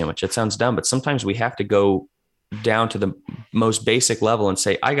ham sandwich. It sounds dumb, but sometimes we have to go down to the most basic level and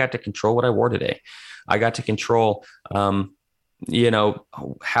say, I got to control what I wore today. I got to control, how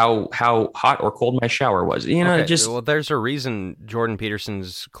hot or cold my shower was. Well, there's a reason Jordan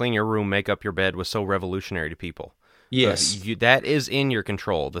Peterson's clean your room, make up your bed was so revolutionary to people. Yes. That is in your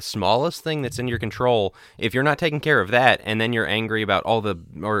control. The smallest thing that's in your control, if you're not taking care of that, and then you're angry about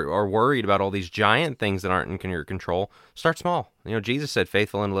or worried about all these giant things that aren't in your control, start small. Jesus said,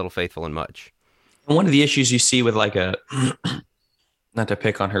 faithful in little, faithful in much. One of the issues you see with not to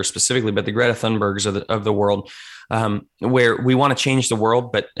pick on her specifically, but the Greta Thunbergs of the world, where we want to change the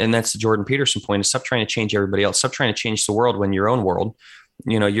world, and that's the Jordan Peterson point, is stop trying to change everybody else. Stop trying to change the world when your own world,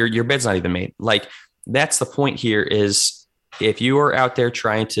 your bed's not even made. Like, that's the point here, is if you are out there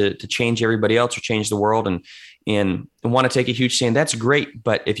trying to change everybody else or change the world and want to take a huge stand, that's great.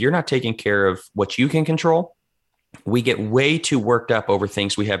 But if you're not taking care of what you can control, we get way too worked up over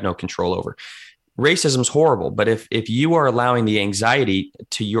things we have no control over. Racism is horrible, but if you are allowing the anxiety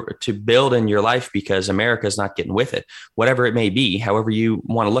to build in your life because America is not getting with it, whatever it may be, however you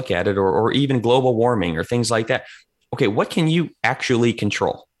want to look at it, or even global warming or things like that. Okay, what can you actually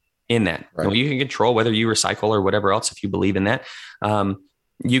control in that? Right. Well, you can control whether you recycle or whatever else, if you believe in that.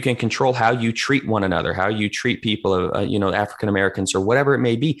 You can control how you treat one another, how you treat people, African Americans or whatever it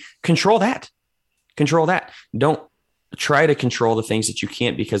may be. Control that. Don't try to control the things that you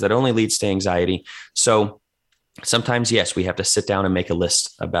can't, because that only leads to anxiety. So sometimes, yes, we have to sit down and make a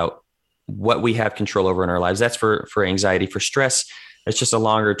list about what we have control over in our lives. That's for anxiety. For stress, it's just a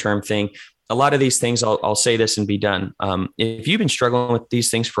longer term thing. A lot of these things, I'll say this and be done. If you've been struggling with these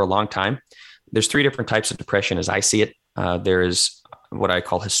things for a long time, there's 3 different types of depression as I see it. There is what I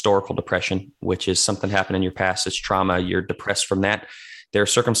call historical depression, which is something happened in your past. It's trauma. You're depressed from that. There's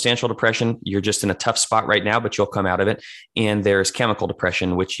circumstantial depression. You're just in a tough spot right now, but you'll come out of it. And there's chemical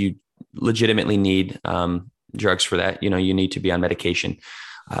depression, which you legitimately need drugs for that. You need to be on medication.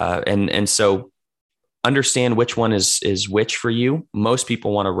 And so understand which one is which for you. Most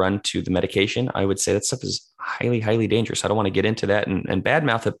people want to run to the medication. I would say that stuff is highly, highly dangerous. I don't want to get into that and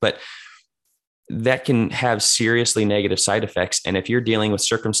badmouth it, but that can have seriously negative side effects. And if you're dealing with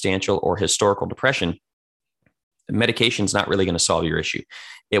circumstantial or historical depression, medication is not really going to solve your issue.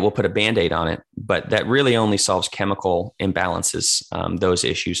 It will put a Band-Aid on it, but that really only solves chemical imbalances, those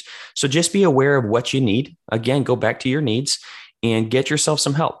issues. So just be aware of what you need. Again, go back to your needs and get yourself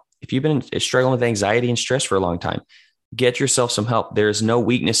some help. If you've been struggling with anxiety and stress for a long time, get yourself some help. There is no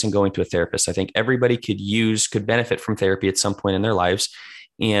weakness in going to a therapist. I think everybody could benefit from therapy at some point in their lives.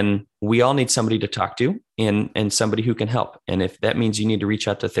 And we all need somebody to talk to and somebody who can help. And if that means you need to reach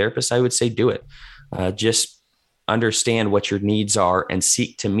out to a therapist, I would say do it. Just understand what your needs are and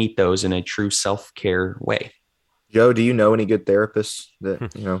seek to meet those in a true self-care way. Joe, do you know any good therapists that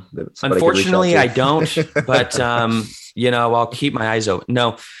that somebody could reach out Unfortunately, to? I don't, but I'll keep my eyes open.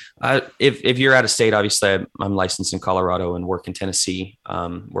 No, if you're out of state, obviously I'm licensed in Colorado and work in Tennessee,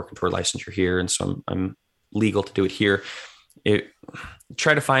 working toward licensure here. And so I'm legal to do it here.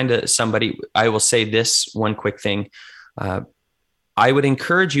 Try to find somebody. I will say this one quick thing. I would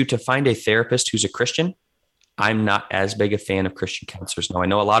encourage you to find a therapist who's a Christian. I'm not as big a fan of Christian counselors. Now, I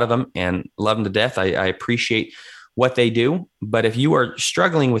know a lot of them and love them to death. I appreciate what they do. But if you are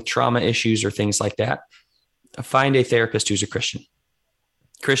struggling with trauma issues or things like that, find a therapist who's a Christian.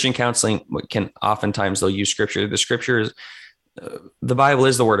 Christian counseling can oftentimes, they'll use scripture. The scripture is, the Bible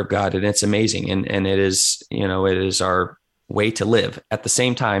is the word of God, and it's amazing. And it is, it is our way to live. At the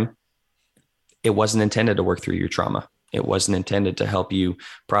same time, it wasn't intended to work through your trauma. It wasn't intended to help you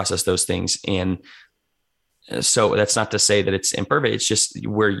process those things. And so that's not to say that it's imperfect. It's just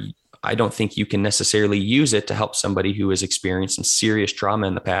where I don't think you can necessarily use it to help somebody who has experienced some serious trauma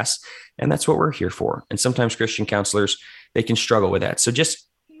in the past. And that's what we're here for. And sometimes Christian counselors, they can struggle with that. So just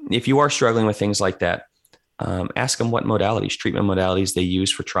if you are struggling with things like that, ask them what treatment modalities they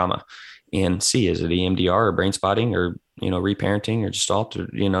use for trauma, and see, is it EMDR or brain spotting or, reparenting or Gestalt, or,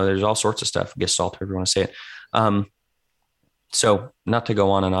 there's all sorts of stuff, Gestalt, however you want to say it. So not to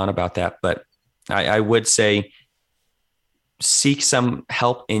go on and on about that, but I would say seek some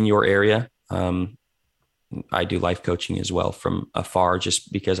help in your area. I do life coaching as well from afar,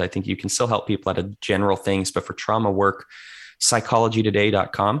 just because I think you can still help people out of general things. But for trauma work,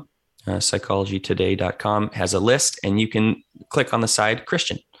 psychologytoday.com, psychologytoday.com has a list, and you can click on the side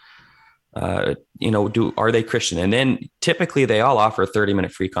Christian. Are they Christian? And then typically they all offer a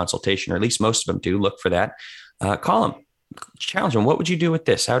 30-minute free consultation, or at least most of them do. Look for that. Call them. Challenge them. What would you do with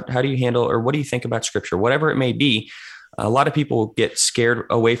this? How do you handle, or what do you think about scripture? Whatever it may be. A lot of people get scared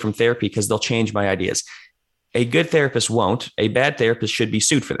away from therapy because they'll change my ideas. A good therapist won't. A bad therapist should be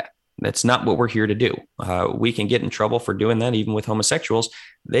sued for that. That's not what we're here to do. We can get in trouble for doing that. Even with homosexuals,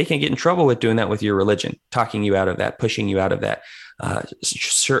 they can get in trouble with doing that with your religion, talking you out of that, pushing you out of that.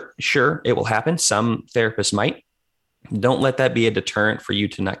 Sure, it will happen. Some therapists might. Don't let that be a deterrent for you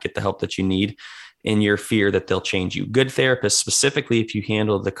to not get the help that you need in your fear that they'll change you. Good therapists, specifically if you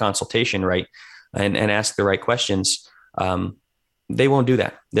handle the consultation right and ask the right questions, they won't do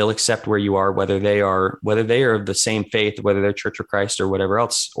that. They'll accept where you are, whether they are of the same faith, whether they're Church of Christ or whatever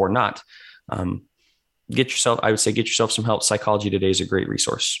else or not. I would say get yourself some help. Psychology Today is a great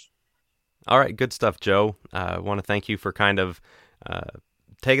resource. All right. Good stuff, Joe. I want to thank you for kind of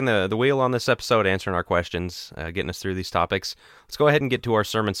taking the wheel on this episode, answering our questions, getting us through these topics. Let's go ahead and get to our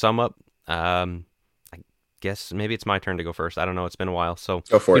sermon sum up. I guess maybe it's my turn to go first. I don't know. It's been a while. So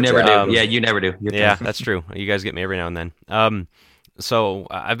go for it. You never do. Yeah, you never do. Yeah, that's true. You guys get me every now and then. So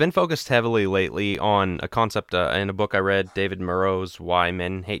I've been focused heavily lately on a concept in a book I read, David Murrow's Why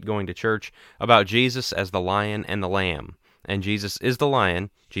Men Hate Going to Church, about Jesus as the lion and the lamb. And Jesus is the lion,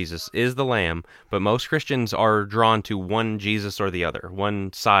 Jesus is the lamb, but most Christians are drawn to one Jesus or the other,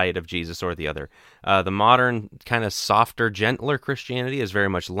 one side of Jesus or the other. The modern, kind of softer, gentler Christianity is very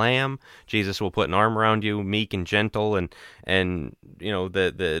much lamb. Jesus will put an arm around you, meek and gentle, and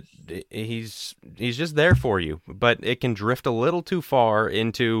he's just there for you. But it can drift a little too far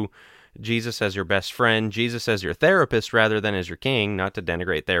into Jesus as your best friend, Jesus as your therapist rather than as your king, not to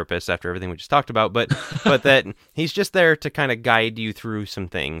denigrate therapists after everything we just talked about, but that he's just there to kind of guide you through some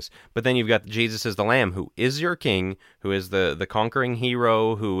things. But then you've got Jesus as the lamb, who is your king, who is the conquering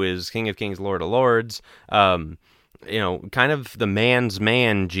hero, who is King of Kings, Lord of Lords, kind of the man's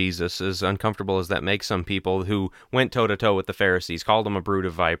man Jesus, as uncomfortable as that makes some people, who went toe-to-toe with the Pharisees, called them a brood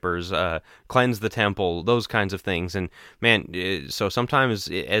of vipers, cleansed the temple, those kinds of things. And man, so sometimes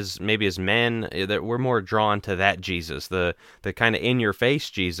as men, that we're more drawn to that Jesus, the kind of in-your-face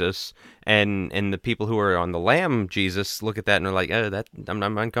Jesus, and the people who are on the lamb Jesus look at that and are like,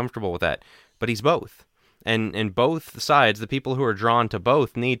 I'm uncomfortable with that. But he's both. And both sides, the people who are drawn to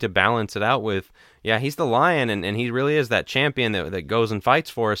both, need to balance it out with, yeah, he's the lion, and he really is that champion that goes and fights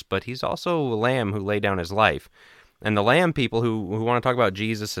for us, but he's also a lamb who laid down his life. And the lamb people who want to talk about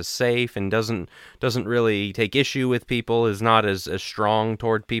Jesus as safe and doesn't really take issue with people, is not as strong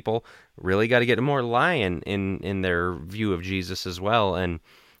toward people, really got to get more lion in their view of Jesus as well. And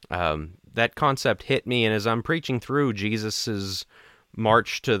that concept hit me, and as I'm preaching through Jesus's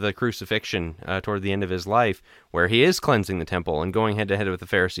march to the crucifixion toward the end of his life, where he is cleansing the temple and going head-to-head with the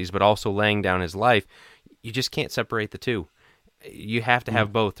Pharisees, but also laying down his life, you just can't separate the two. You have to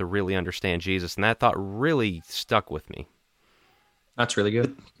have both to really understand Jesus, and that thought really stuck with me. That's really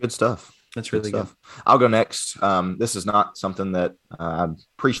good. Good stuff. That's really good. I'll go next. This is not something that I've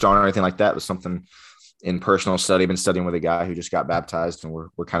preached on or anything like that. It was something in personal study. I've been studying with a guy who just got baptized, and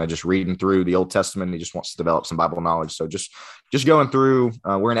we're kind of just reading through the Old Testament. And he just wants to develop some Bible knowledge. So just going through,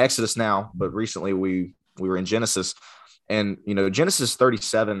 we're in Exodus now, but recently we were in Genesis. And, Genesis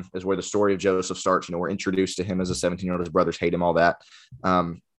 37 is where the story of Joseph starts. We're introduced to him as a 17-year-old. His brothers hate him, all that.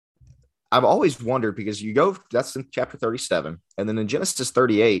 I've always wondered, because that's in chapter 37. And then in Genesis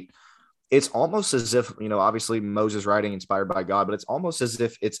 38, it's almost as if, obviously Moses writing inspired by God, but it's almost as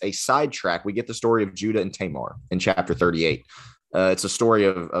if it's a sidetrack. We get the story of Judah and Tamar in chapter 38. It's a story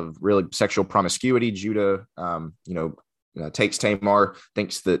of really sexual promiscuity. Judah, takes Tamar,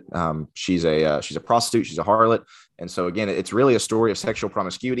 thinks that she's a prostitute, she's a harlot. And so again, it's really a story of sexual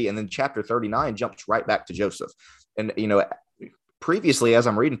promiscuity. And then chapter 39 jumps right back to Joseph. And, previously, as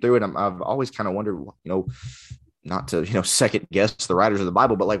I'm reading through it, I've always kind of wondered, not to, second guess the writers of the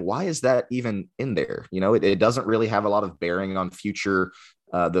Bible, but why is that even in there? It doesn't really have a lot of bearing on future,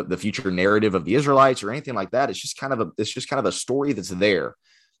 the future narrative of the Israelites or anything like that. It's just kind of a story that's there.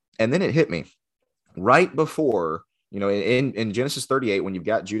 And then it hit me right before, in Genesis 38, when you've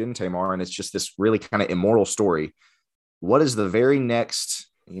got Judah and Tamar, and it's just this really kind of immoral story. What is the very next,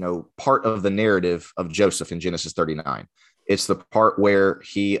 part of the narrative of Joseph in Genesis 39? It's the part where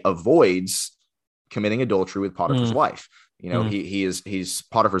he avoids committing adultery with Potiphar's wife. He's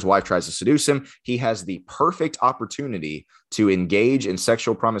Potiphar's wife tries to seduce him. He has the perfect opportunity to engage in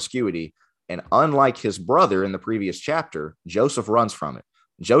sexual promiscuity. And unlike his brother in the previous chapter, Joseph runs from it.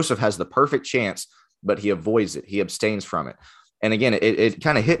 Joseph has the perfect chance, but he avoids it. He abstains from it. And again, it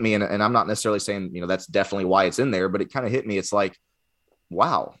kind of hit me. And I'm not necessarily saying, that's definitely why it's in there, but it kind of hit me. It's like,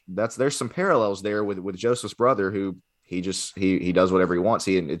 wow, there's some parallels there with Joseph's brother, who he does whatever he wants.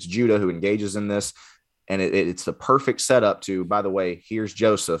 It's Judah who engages in this. And it's the perfect setup to, by the way, here's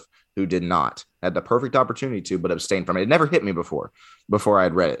Joseph, who had the perfect opportunity to, but abstained from it. It never hit me before I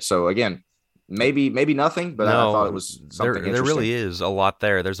had read it. So again, maybe nothing, but no, I thought it was something there really is a lot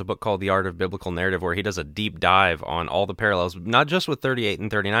there. There's a book called The Art of Biblical Narrative where he does a deep dive on all the parallels, not just with 38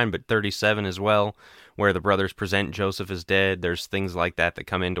 and 39, but 37 as well, where the brothers present Joseph as dead. There's things like that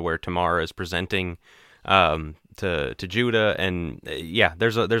come into where Tamar is presenting to Judah, and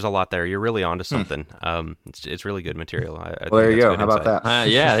there's a lot there. You're really onto something. It's really good material. I well, there you go. How about that?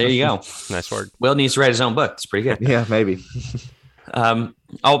 There you go. Nice word. Will needs to write his own book. It's pretty good. Yeah, maybe.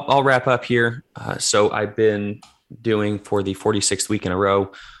 I'll wrap up here. So I've been doing for the 46th week in a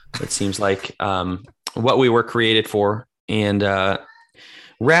row, it seems like, what we were created for, and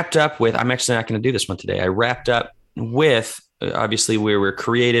wrapped up with, I'm actually not going to do this one today. I wrapped up with, obviously we were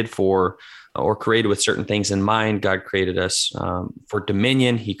created for, or created with certain things in mind. God created us for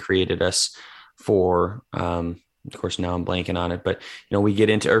dominion. He created us for, of course, now I'm blanking on it, but we get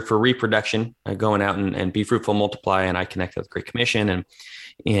into, or for reproduction, going out and be fruitful, multiply, and I connect with the Great Commission,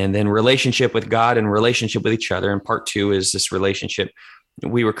 and then relationship with God and relationship with each other. And part 2 is this relationship.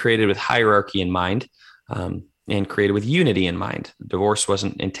 We were created with hierarchy in mind, and created with unity in mind. Divorce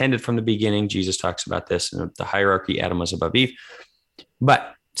wasn't intended from the beginning. Jesus talks about this, and the hierarchy, Adam was above Eve.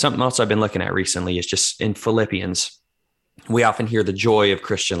 But something else I've been looking at recently is just in Philippians, we often hear the joy of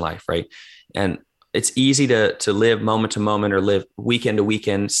Christian life, right? And it's easy to live moment to moment or live weekend to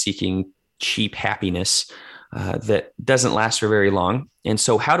weekend seeking cheap happiness that doesn't last for very long. And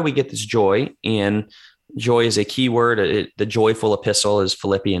so how do we get this joy? And joy is a key word. The joyful epistle is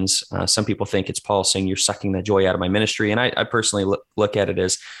Philippians. Some people think it's Paul saying, you're sucking the joy out of my ministry. And I personally look at it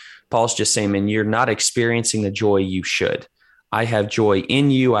as Paul's just saying, man, you're not experiencing the joy you should. I have joy in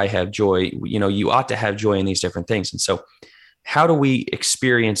you. I have joy. You ought to have joy in these different things. And so how do we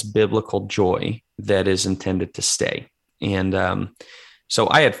experience biblical joy that is intended to stay? And so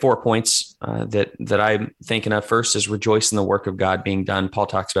I had 4 points that I'm thinking of. First is rejoice in the work of God being done. Paul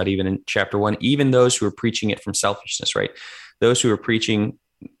talks about even in chapter 1, even those who are preaching it from selfishness, right? Those who are preaching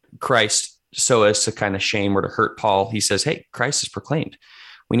Christ so as to kind of shame or to hurt Paul, he says, hey, Christ is proclaimed.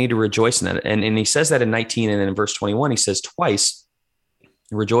 We need to rejoice in that. And he says that in 19, and then in verse 21, he says twice,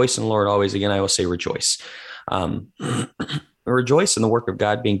 rejoice in the Lord always. Again, I will say rejoice. Rejoice in the work of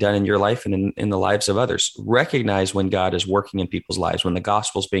God being done in your life and in the lives of others. Recognize when God is working in people's lives, when the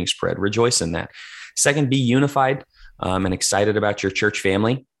gospel is being spread. Rejoice in that. Second, be unified and excited about your church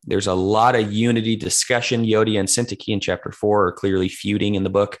family. There's a lot of unity discussion. Euodia and Syntyche in chapter 4 are clearly feuding in the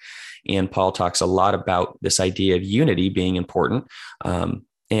book. And Paul talks a lot about this idea of unity being important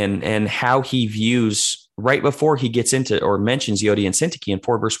and how he views, right before he gets into or mentions Euodia and Syntyche in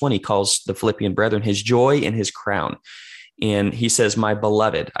 4 verse 1, he calls the Philippian brethren his joy and his crown. And he says, my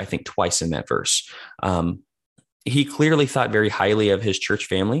beloved, I think twice in that verse. He clearly thought very highly of his church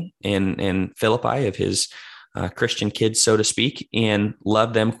family in Philippi, of his Christian kids, so to speak, and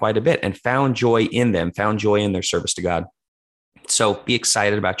loved them quite a bit and found joy in them, found joy in their service to God. So be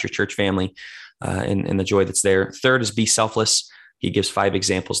excited about your church family and the joy that's there. Third is be selfless. He gives 5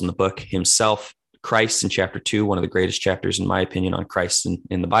 examples in the book: himself, Christ in chapter 2, one of the greatest chapters, in my opinion, on Christ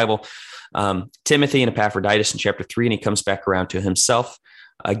in the Bible. Timothy and Epaphroditus in chapter 3, and he comes back around to himself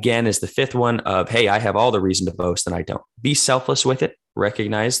again is the 5th one of, hey, I have all the reason to boast and I don't. Be selfless with it.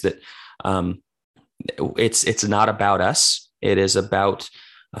 Recognize that it's not about us. It is about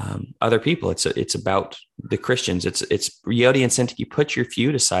other people. It's about the Christians. It's Euodia and Syntyche. Put your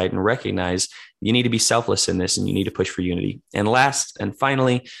feud aside and recognize you need to be selfless in this, and you need to push for unity. And last and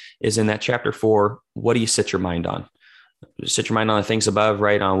finally is in that chapter 4. What do you set your mind on? Set your mind on the things above,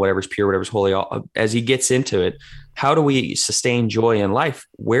 right? On whatever's pure, whatever's holy. As he gets into it, how do we sustain joy in life?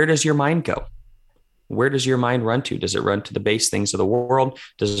 Where does your mind go? Where does your mind run to? Does it run to the base things of the world?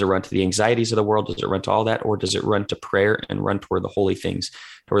 Does it run to the anxieties of the world? Does it run to all that? Or does it run to prayer and run toward the holy things,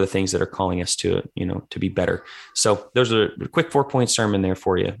 toward the things that are calling us to, to be better? So those are a quick 4-point sermon there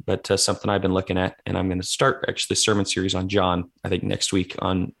for you, but something I've been looking at, and I'm going to start actually the sermon series on John, I think next week,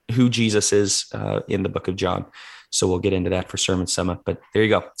 on who Jesus is in the book of John. So we'll get into that for Sermon Summit, but there you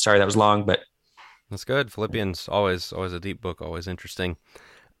go. Sorry, that was long, but that's good. Philippians, always a deep book, always interesting.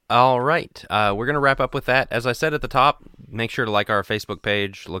 All right. We're going to wrap up with that. As I said at the top, make sure to like our Facebook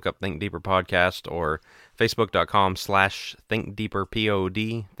page, look up Think Deeper Podcast, or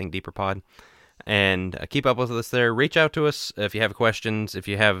facebook.com/thinkdeeperpod, Think Deeper Pod, and keep up with us there. Reach out to us if you have questions, if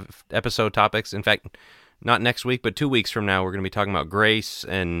you have episode topics. In fact, not next week, but 2 weeks from now, we're going to be talking about grace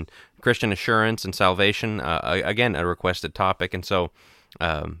and Christian assurance and salvation. Again, a requested topic. And so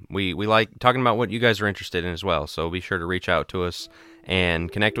we like talking about what you guys are interested in as well. So be sure to reach out to us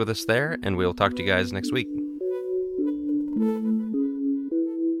and connect with us there, and we'll talk to you guys next week.